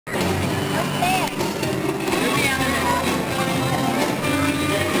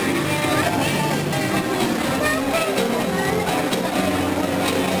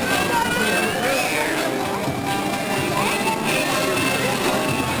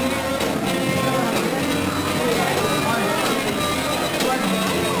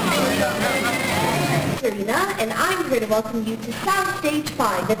to welcome you to Soundstage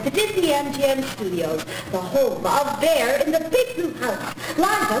 5 at the Disney MGM Studios, the home of Bear in the Big Blue House,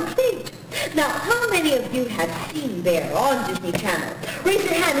 live on stage. Now, how many of you have seen Bear on Disney Channel? Raise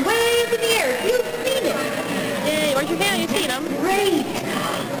your hand way up in the air if you've seen it. Yay, aren't you fan? You've seen him. Great.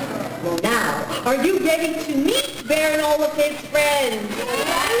 Well, now, are you ready to meet Bear and all of his friends?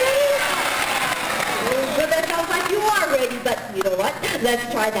 Well, that sounds like you are ready, but you know what?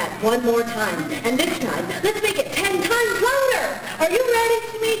 Let's try that one more time. And this time, let's make it 10 times louder. Are you ready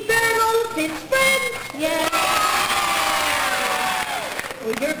to meet Bear and all of his friends? Yeah.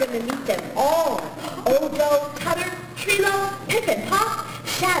 Well, you're going to meet them all. Ojo, Cutter, Trilo, Pip and Pop,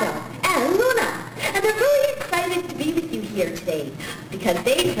 Shadow, and Luna. And they're really excited to be with you here today because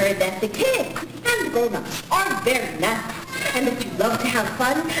they've heard that the kids and the grown-ups are very nice. And that you love to have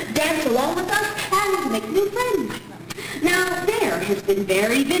fun, dance along with us, and make new friends. Now, Bear has been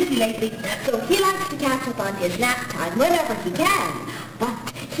very busy lately, so he likes to catch up on his nap time whenever he can. But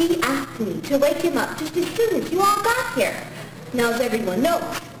he asked me to wake him up just as soon as you all got here. Now, as everyone knows,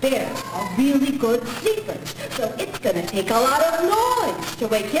 Bears are really good sleepers, so it's going to take a lot of noise to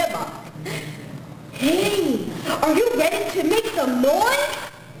wake him up. Hey, are you ready to make some noise?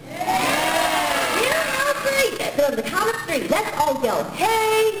 Great. Then on the count of 3, let's all yell,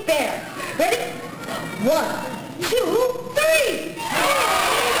 "Hey, Bear!" Ready? 1, 2, 3!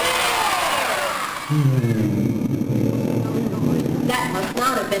 That must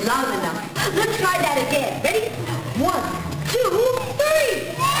not have been loud enough. Let's try that again. Ready? 1, 2, 3!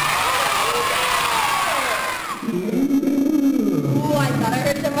 Ooh, I thought I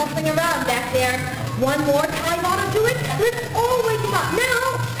heard some rustling around back there. One more time ought to do it. Let's all wake him up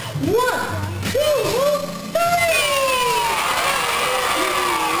now. 1, 2, 3!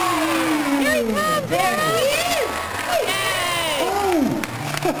 Here he comes! There he is! Oh!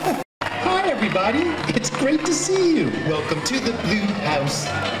 Hi, everybody. It's great to see you. Welcome to the Blue House.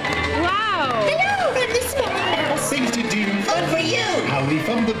 Wow! Hello from the small house. Things to do. Fun for you. Howdy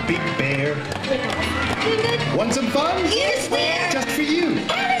from the Big Bear. Want some fun? Here's where Just for you.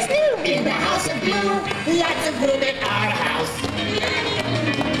 all is new in the house of blue. Lots of room at our house.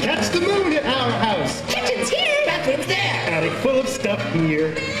 Catch the moon at our house. Kitchen's here. Bathroom's there. Attic full of stuff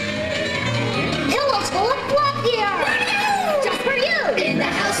here. Pillows full of fluff here. Just for you in the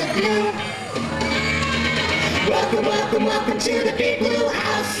house of blue. Welcome, welcome, welcome to the Big Blue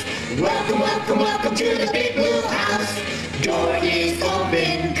House. Welcome, welcome, welcome to the Big Blue House. Door is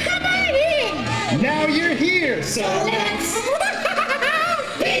open. Come on in. Now you're here. So let's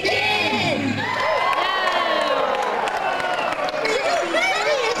begin.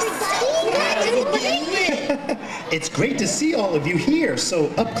 It's great to see all of you here,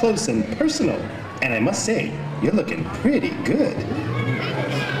 so up close and personal. And I must say, you're looking pretty good.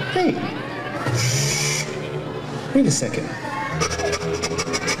 Hey. Wait a second.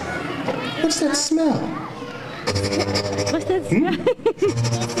 What's that smell? What's that smell?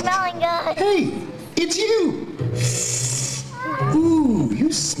 Smelling good. Hey, it's you! Ooh,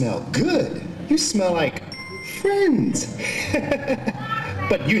 you smell good. You smell like friends.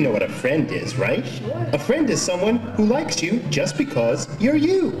 But you know what a friend is, right? A friend is someone who likes you just because you're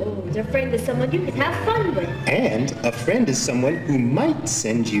you. Oh, a friend is someone you can have fun with. And a friend is someone who might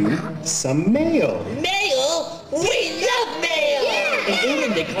send you some mail. Mail? We love mail! In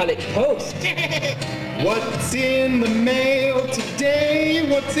England, they call it post. What's in the mail today?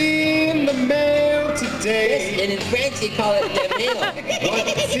 What's in the mail today? And in French, they call it le mail.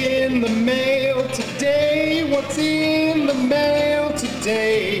 What's in the mail today? What's in the mail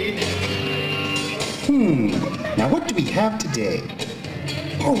today? Now what do we have today?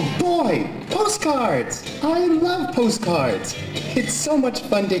 Oh boy, postcards! I love postcards. It's so much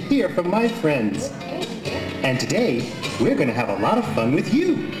fun to hear from my friends. And today, we're gonna have a lot of fun with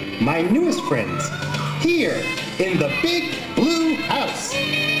you, my newest friends, here in the Big Blue House.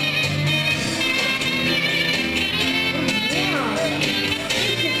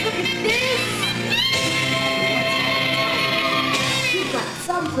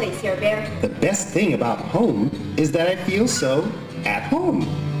 Someplace here, Bear. The best thing about home is that I feel so at home.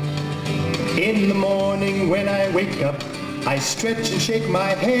 In the morning when I wake up, I stretch and shake my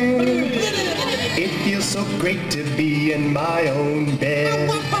head. It feels so great to be in my own bed.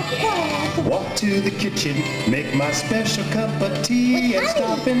 Walk to the kitchen, make my special cup of tea, and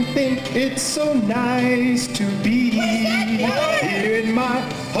stop and think it's so nice to be here in my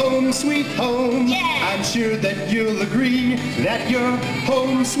home, sweet home. I'm sure that you'll agree that your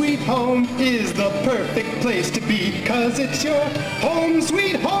home, sweet home is the perfect place to be, 'cause it's your home,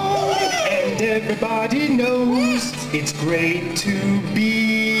 sweet home. And everybody knows it's great to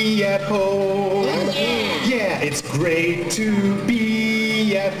be at home. Yeah, it's great to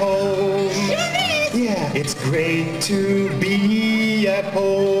be at home. Yeah, it's great to be at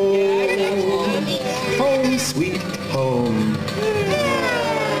home. Home, sweet home.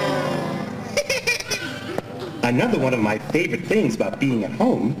 Another one of my favorite things about being at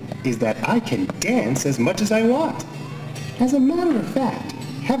home is that I can dance as much as I want. As a matter of fact,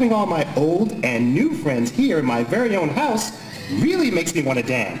 having all my old and new friends here in my very own house really makes me want to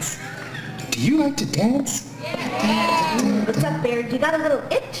dance. Do you like to dance? What's up, Bear? You got a little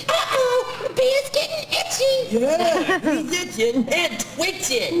itch? Uh-oh, the bear's getting itchy. Yeah, he's itching and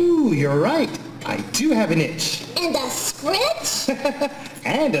twitching. Ooh, you're right. I do have an itch. And a scritch?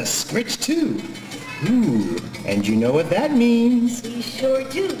 And a scritch too. Ooh, and you know what that means? We sure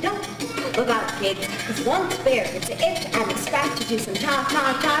do, don't we? Look out, kids, because once Bear gets an itch and a scratch to do some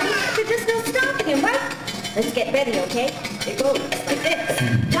ta-ta-ta, there's just no stopping him, right? Let's get ready, okay? It goes like this.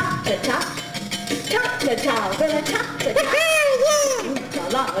 Ta-ta-ta, ta-ta-ta, gonna ta-ta-ta.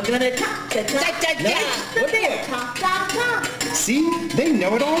 La-la, gonna ta-ta-ta. Next, the Bear, ta-ta-ta. See, they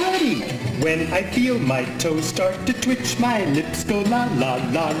know it already. When I feel my toes start to twitch, my lips go la la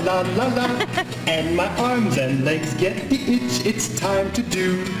la la la la, and my arms and legs get the itch. It's time to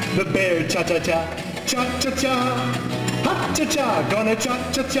do the bear cha-cha-cha, cha-cha-cha, ha-cha-cha, gonna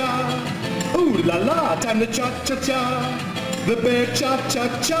cha-cha-cha. Ooh la la, time to cha-cha-cha, the bear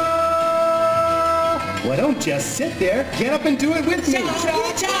cha-cha-cha. Well, don't just sit there, get up and do it with me.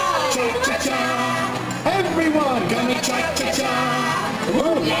 Cha-cha-cha. Cha-cha-cha. Everyone gonna cha-cha-cha.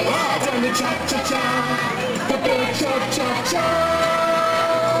 Ooh la la, time to cha-cha-cha. The bear cha-cha-cha.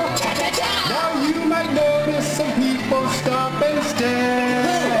 Cha-cha-cha. Now you might notice some people stop and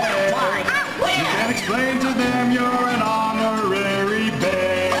stare. You can explain to them you're an honorary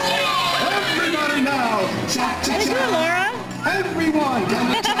bear. Everybody now, cha-cha-cha. Everyone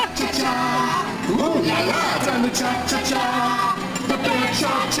gonna cha-cha-cha. Ooh la la, time to cha-cha-cha. The bear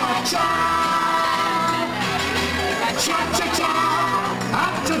cha-cha-cha. Cha-cha-cha,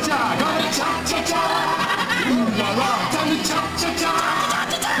 ah-cha-cha, gonna cha-cha-cha. Ooh la la, time to cha-cha-cha.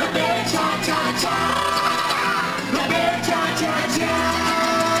 The bear cha-cha-cha. The bear cha-cha-cha.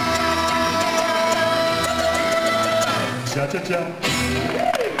 Cha-cha-cha.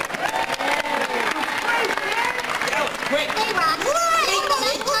 That was great. Hey, Rob,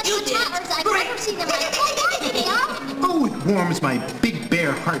 I've never seen them like Oh, it warms my big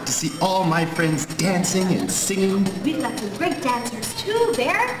bear heart to see all my friends dancing and singing. We've got some great dancers too,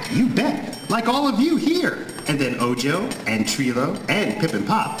 Bear. You bet, like all of you here. And then Ojo, and Trilo, and Pip and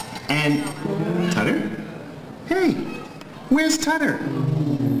Pop, and Tutter? Hey, where's Tutter?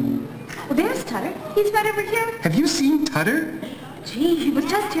 Well, there's Tutter. He's right over here. Have you seen Tutter? Gee, he was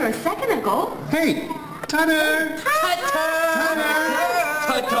just here a second ago. Hey, Tutter! Did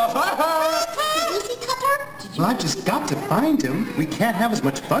you see Tutter? Well, I've just got to find him. We can't have as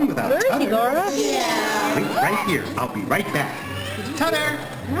much fun without Tutter. Yeah. Wait right here. I'll be right back. Tutter!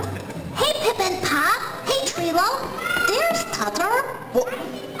 Hey, Pip and Pop. Hey, Trilo. There's Tutter.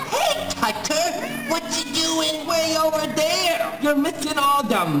 Hey, Tutter, what you doing way over there? You're missing all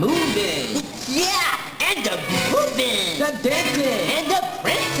the moving. Yeah, and the grooving. The dancing. And the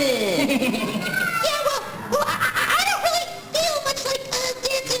prancing. Yeah, well, I don't really feel much like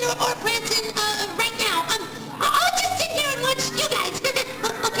dancing or prancing right now. I'll just sit here and watch you guys.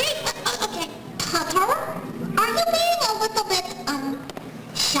 Okay? Okay. Tutter, are you being a little bit,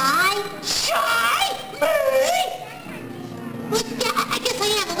 shy? Shy? Well, yeah, I guess I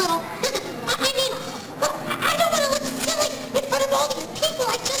am a little. I mean, I don't want to look silly in front of all these people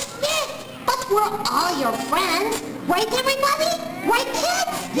I just met. But we're all your friends. Right, everybody? Right,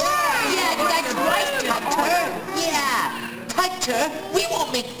 kids? Yeah, that's right, Tutter. Yeah, Tutter, we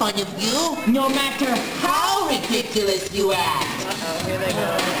won't make fun of you, no matter how ridiculous you act. Uh-oh, here they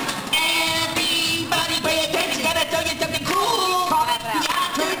go. Everybody pay attention, gotta tell you something cool. Call it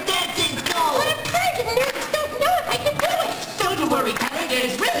theater dancing school. What a party! The nerds don't know if I can do it. Don't you worry, Tutter,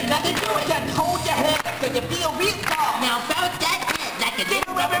 there's really nothing to it. Just hold your head up so you feel real tall. Now bounce that head like a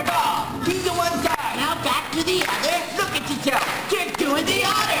little rubber ball. Keep to one side, now back to the other. Look at yourself, keep doing the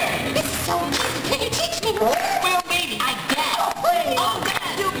other. This is so easy. Can you teach me more? Well, maybe, I guess. Oh,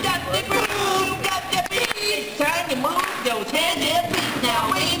 God, you got the groove, you got the beat. It's time to move those hands and feet.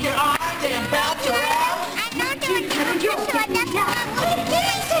 Now wave your arms and bounce around. I'm not doing I'm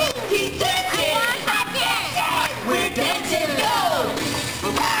dancing. Keep dancing. We're dancing, go.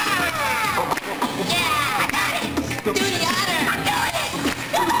 Yeah, I got it. Do the other. I'm doing it.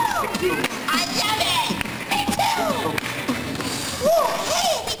 Woohoo! I love it. Me too. Whoa,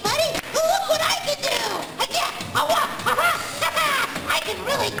 hey, everybody. Look what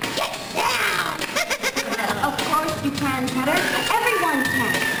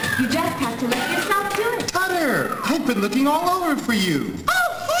all over for you.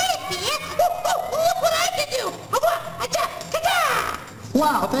 Oh, hey, Bear. Look what I can do. Ta-ta!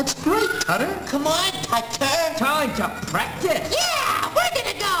 Wow, that's great, Tutter. Come on, Tutter. Time to practice. Yeah, we're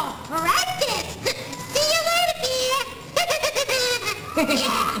gonna go practice. See you later, Bear.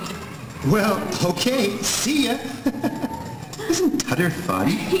 Well, okay, see ya. Isn't Tutter fun?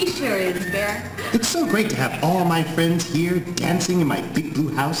 He sure is, Bear. It's so great to have all my friends here dancing in my big blue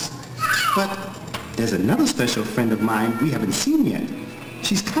house. But there's another special friend of mine we haven't seen yet.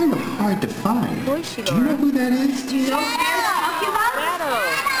 She's kind of hard to find. Who is she, Do you know who that is? Do you know what Bear's talking about?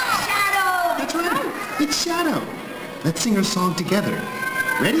 Shadow. That's right. It's Shadow. Let's sing her song together.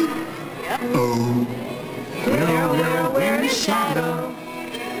 Ready? Yep. Oh, where is Shadow?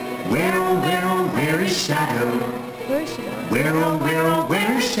 Where is Shadow? Where is she going?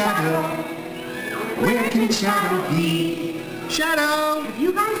 Where is Shadow? Where can Shadow be? Shadow!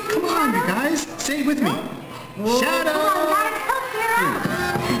 You guys Come on, you guys. Say it with me. Shadow! Come on, guys, help her out.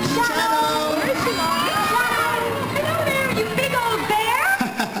 Shadow! Where is she going? Hello there, you big old bear.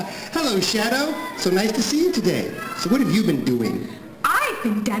 Hello, Shadow. So nice to see you today. So what have you been doing? I've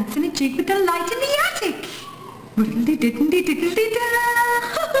been dancing a jig with the light in the attic.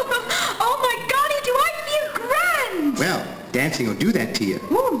 Oh my golly, do I feel grand! Well, dancing will do that to you.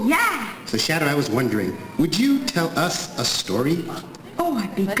 Oh yeah! So Shadow, I was wondering, would you tell us a story? Oh,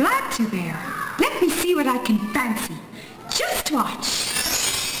 I'd be glad to, Bear. Let me see what I can fancy. Just watch.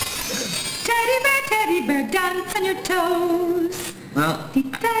 Teddy bear, dance on your toes. Well,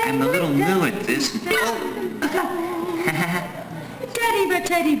 I'm a little new at this.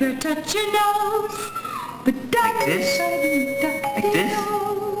 Teddy bear, touch your nose. But Like this? Like this?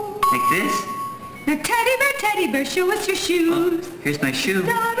 Like this? Now Teddy bear, show us your shoes. Oh, here's my shoe.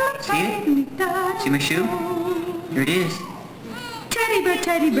 See it? See my shoe? Here it is. Teddy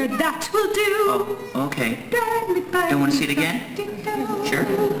bear, that will do. Oh, okay. Don't want to see it again? Sure.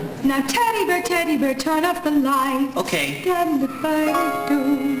 Now Teddy bear, turn off the light. Okay.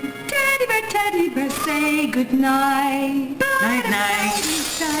 Teddy bear, say goodnight. Night, night.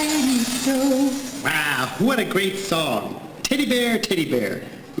 Wow, what a great song. Teddy bear.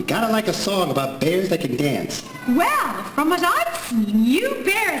 You gotta like a song about bears that can dance. Well, from what I've seen, you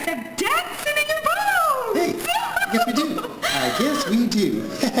bears have dancing in your bones. Hey, I guess we do. I guess we do.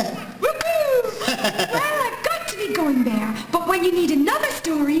 Woohoo! Well, I've got to be going, Bear. But when you need another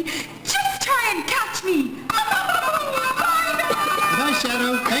story, just try and catch me. Bye,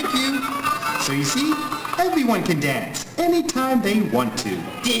 Shadow. Thank you. So you see, everyone can dance anytime they want to.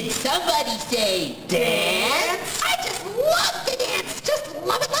 Did somebody say dance? I just love to dance. Just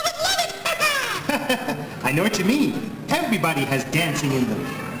love it, love it, love it. I know what you mean. Everybody has dancing in them.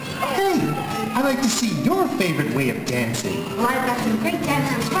 Hey, I'd like to see your favorite way of dancing. Well, I've got some great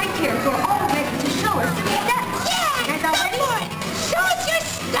dancers right here who are all ready to show us some steps. Yeah! You guys all ready? Show us your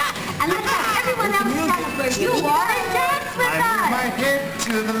stuff! And let's have everyone else stand where you are and dance with I move us. my head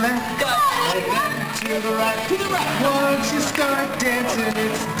to the left, my head to the right. Once you start dancing,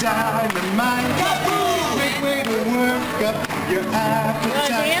 it's dynamite. Great way to work up your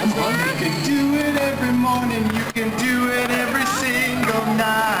appetite. You can do it every morning, you can do it every single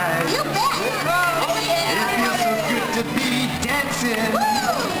night. You bet! Oh, It yeah! feels so good to be dancing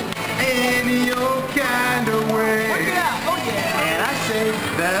any old kind of way. And I say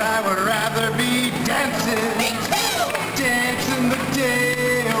that I would rather be dancing, Me too! dancing the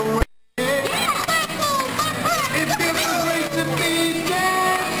day away. It feels so great to be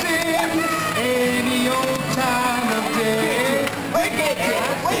dancing any old time of day.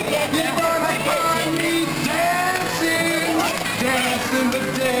 You're gonna find me dancing, dancing the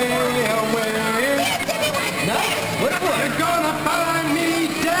day away. You're gonna find me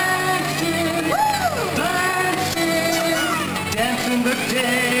dancing, dancing the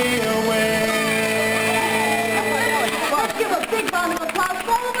day away. Let's give a big round of applause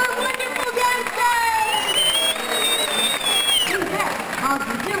for all of our wonderful dancers. Hey, Bear, how's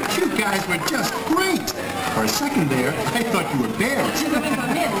you doing? You guys were just great. For a second there, I thought you were bears. From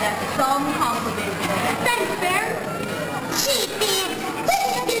him, that's some compliment. Thanks, Bear. Gee, man, this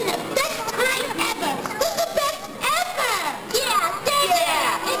has been the best time ever! This is the best ever! Yeah,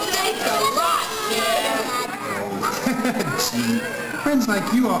 thanks a lot, Gee, friends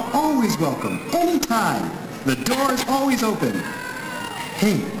like you are always welcome, anytime. The door is always open.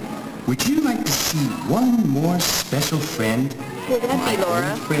 Hey, would you like to see one more special friend? Who would that be, Laura?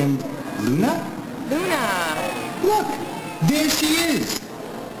 My friend Luna? Luna. Look, there she is.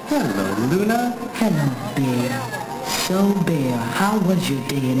 Hello, Luna. Hello, Bear. So, Bear, how was your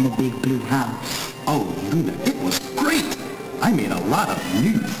day in the big blue house? Oh, Luna, it was great. I made a lot of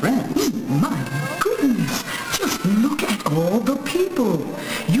new friends. My goodness, just Look at all the people.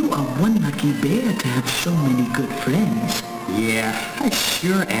 You are one lucky bear to have so many good friends. Yeah, I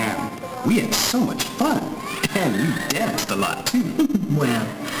sure am. We had so much fun. And we danced a lot, too. Well,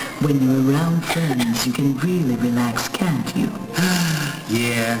 when you're around friends, you can really relax, can't you?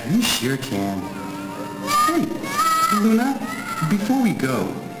 Yeah, you sure can. Hey, Luna, before we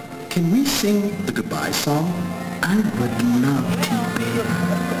go, can we sing the goodbye song? I would love to, Bear.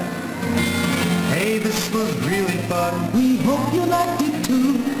 Hey, this was really fun. We hope you liked it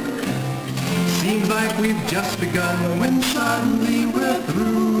too. Seems like we've just begun when suddenly we're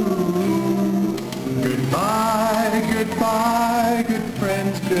through. Goodbye, goodbye, good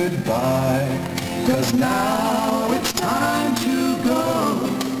friends, goodbye. 'Cause now it's time to go.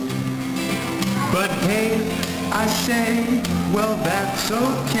 But hey, I say, well that's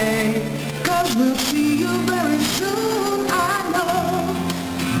okay. 'Cause we'll see you very soon, I know.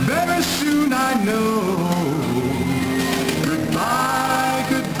 Very soon, I know. Goodbye,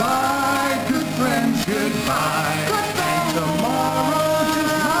 goodbye, good friends, goodbye. And tomorrow,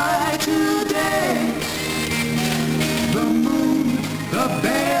 just like today, the moon, the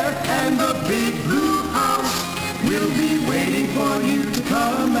bear, and the big blue house will be waiting for you to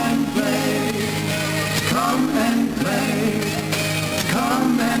come and play. To come and play. To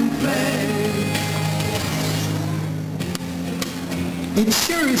come and play. It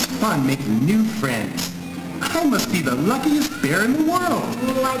sure is fun making new friends. I must be the luckiest bear in the world.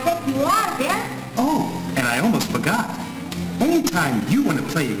 Well, I bet you are, Bear. Oh, and I almost forgot. Anytime you want to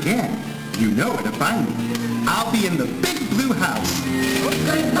play again, you know where to find me. I'll be in the big blue house.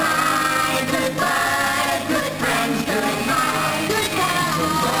 Goodbye, goodbye, good friends, goodbye. Goodbye,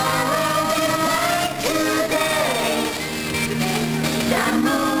 tomorrow, today. The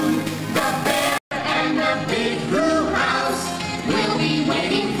moon, the bear, and the big blue house will be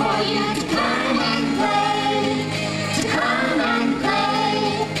waiting for you to come and play. To come and play.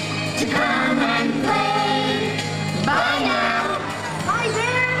 To come and play. Bye now. Bye,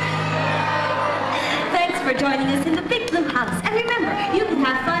 Bear. Thanks for joining us in the Big Blue House. And remember, you can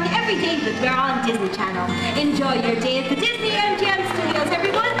have fun every day that we're on Disney Channel. Enjoy your day at the Disney MGM Studios,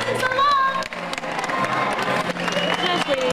 everyone.